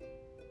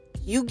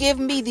you give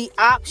me the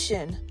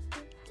option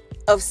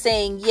of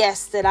saying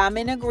yes, that I'm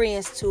in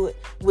agreement to it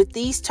with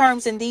these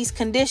terms and these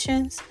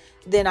conditions,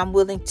 then I'm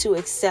willing to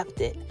accept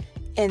it.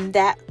 And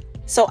that,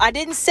 so I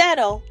didn't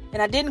settle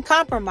and I didn't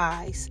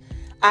compromise.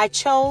 I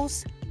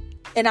chose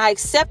and I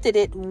accepted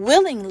it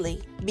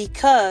willingly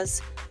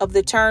because of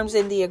the terms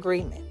in the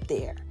agreement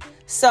there.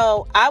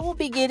 So I will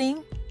be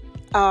getting,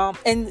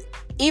 and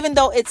even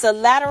though it's a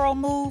lateral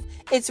move,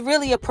 it's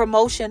really a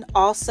promotion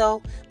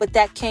also, but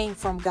that came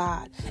from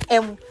God.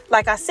 And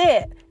like I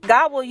said,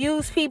 God will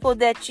use people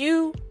that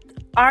you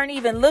aren't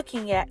even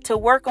looking at to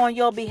work on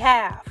your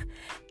behalf.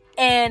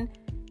 And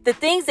the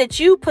things that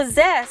you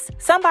possess,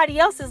 somebody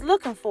else is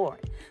looking for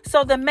it.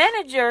 So the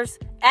managers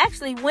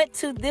actually went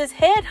to this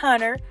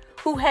headhunter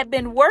who had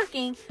been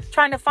working,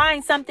 trying to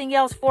find something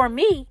else for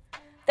me.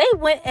 They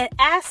went and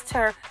asked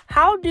her,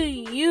 how do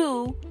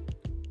you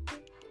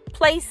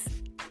place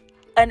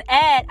an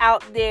ad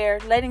out there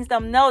letting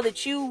them know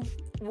that you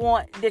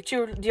want, that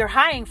you're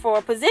hiring for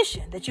a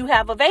position that you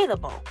have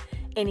available?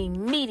 And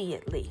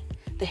immediately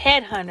the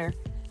headhunter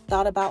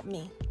thought about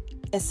me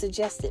and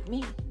suggested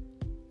me.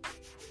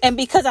 And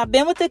because I've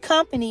been with the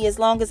company as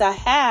long as I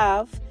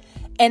have,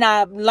 and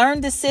I've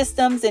learned the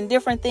systems and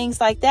different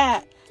things like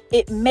that,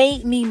 it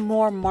made me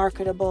more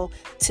marketable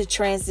to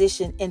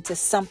transition into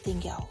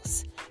something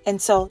else.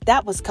 And so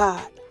that was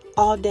God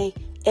all day,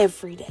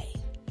 every day.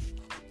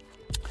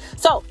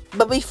 So,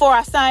 but before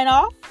I sign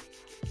off,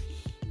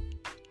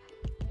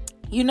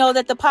 you know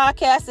that the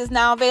podcast is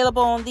now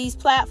available on these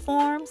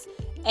platforms: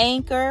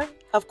 Anchor,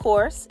 of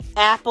course,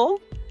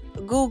 Apple,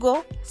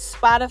 Google,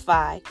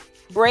 Spotify,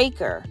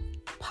 Breaker,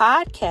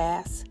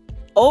 Podcasts,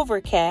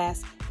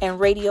 Overcast, and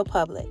Radio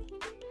Public.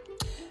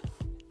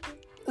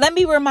 Let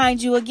me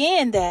remind you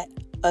again that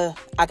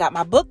I got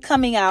my book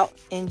coming out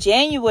in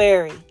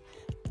January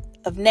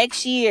of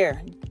next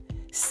year.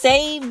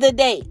 Save the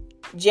date,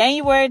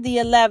 January the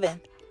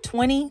 11th,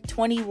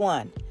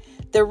 2021.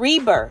 The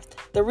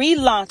rebirth, the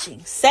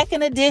relaunching,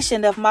 second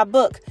edition of my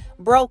book,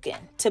 Broken,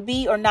 To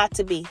Be or Not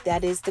to Be,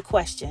 that is the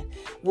question,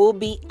 will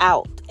be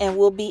out and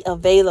will be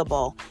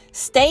available.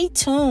 Stay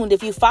tuned.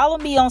 If you follow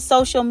me on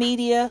social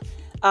media,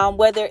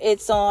 whether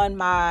it's on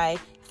my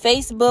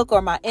Facebook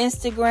or my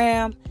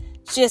Instagram,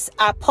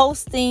 I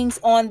post things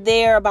on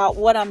there about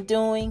what I'm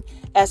doing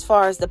as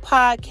far as the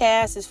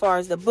podcast, as far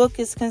as the book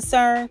is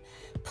concerned.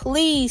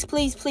 Please,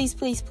 please, please,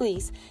 please,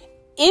 please.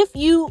 If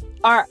you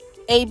are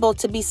able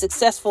to be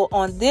successful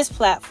on this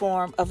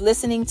platform of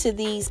listening to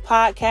these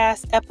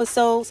podcast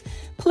episodes,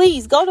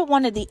 please go to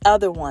one of the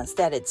other ones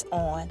that it's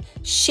on.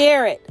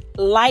 Share it,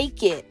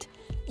 like it.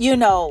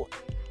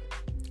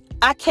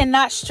 I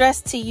cannot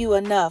stress to you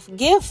enough.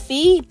 Give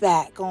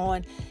feedback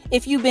on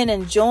if you've been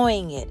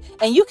enjoying it.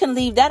 And you can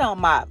leave that on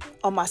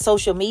my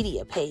social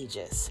media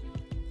pages.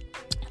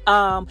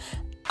 I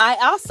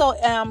also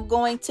am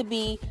going to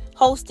be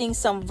hosting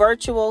some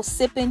virtual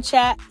sip-in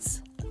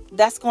chats.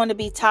 That's going to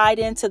be tied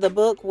into the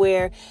book,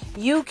 where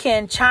you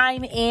can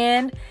chime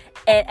in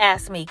and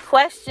ask me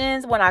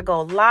questions when I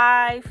go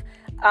live.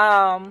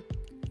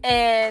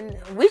 And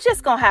we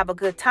just going to have a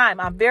good time.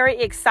 I'm very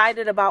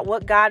excited about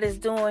what God is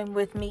doing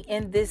with me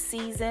in this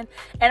season.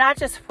 And I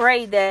just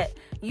pray that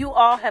you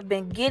all have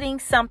been getting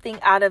something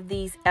out of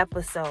these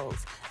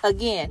episodes.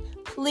 Again,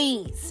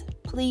 please,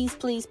 please,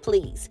 please,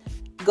 please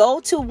go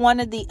to one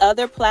of the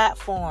other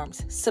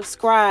platforms,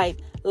 subscribe,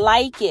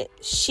 like it,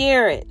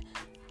 share it.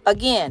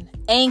 Again,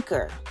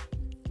 Anchor,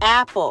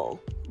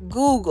 Apple,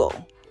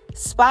 Google,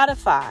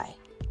 Spotify,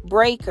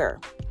 Breaker,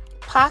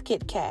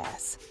 Pocket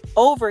Cast,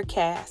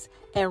 Overcast,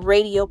 and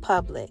Radio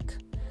Public.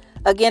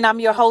 Again, I'm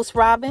your host,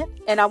 Robin,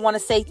 and I want to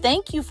say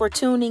thank you for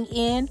tuning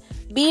in.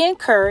 Be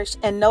encouraged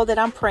and know that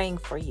I'm praying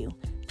for you.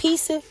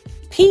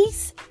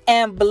 Peace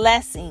and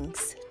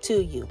blessings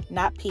to you,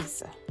 not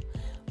pizza.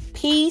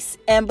 Peace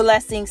and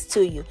blessings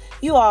to you.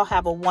 You all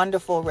have a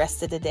wonderful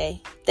rest of the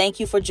day. Thank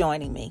you for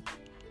joining me.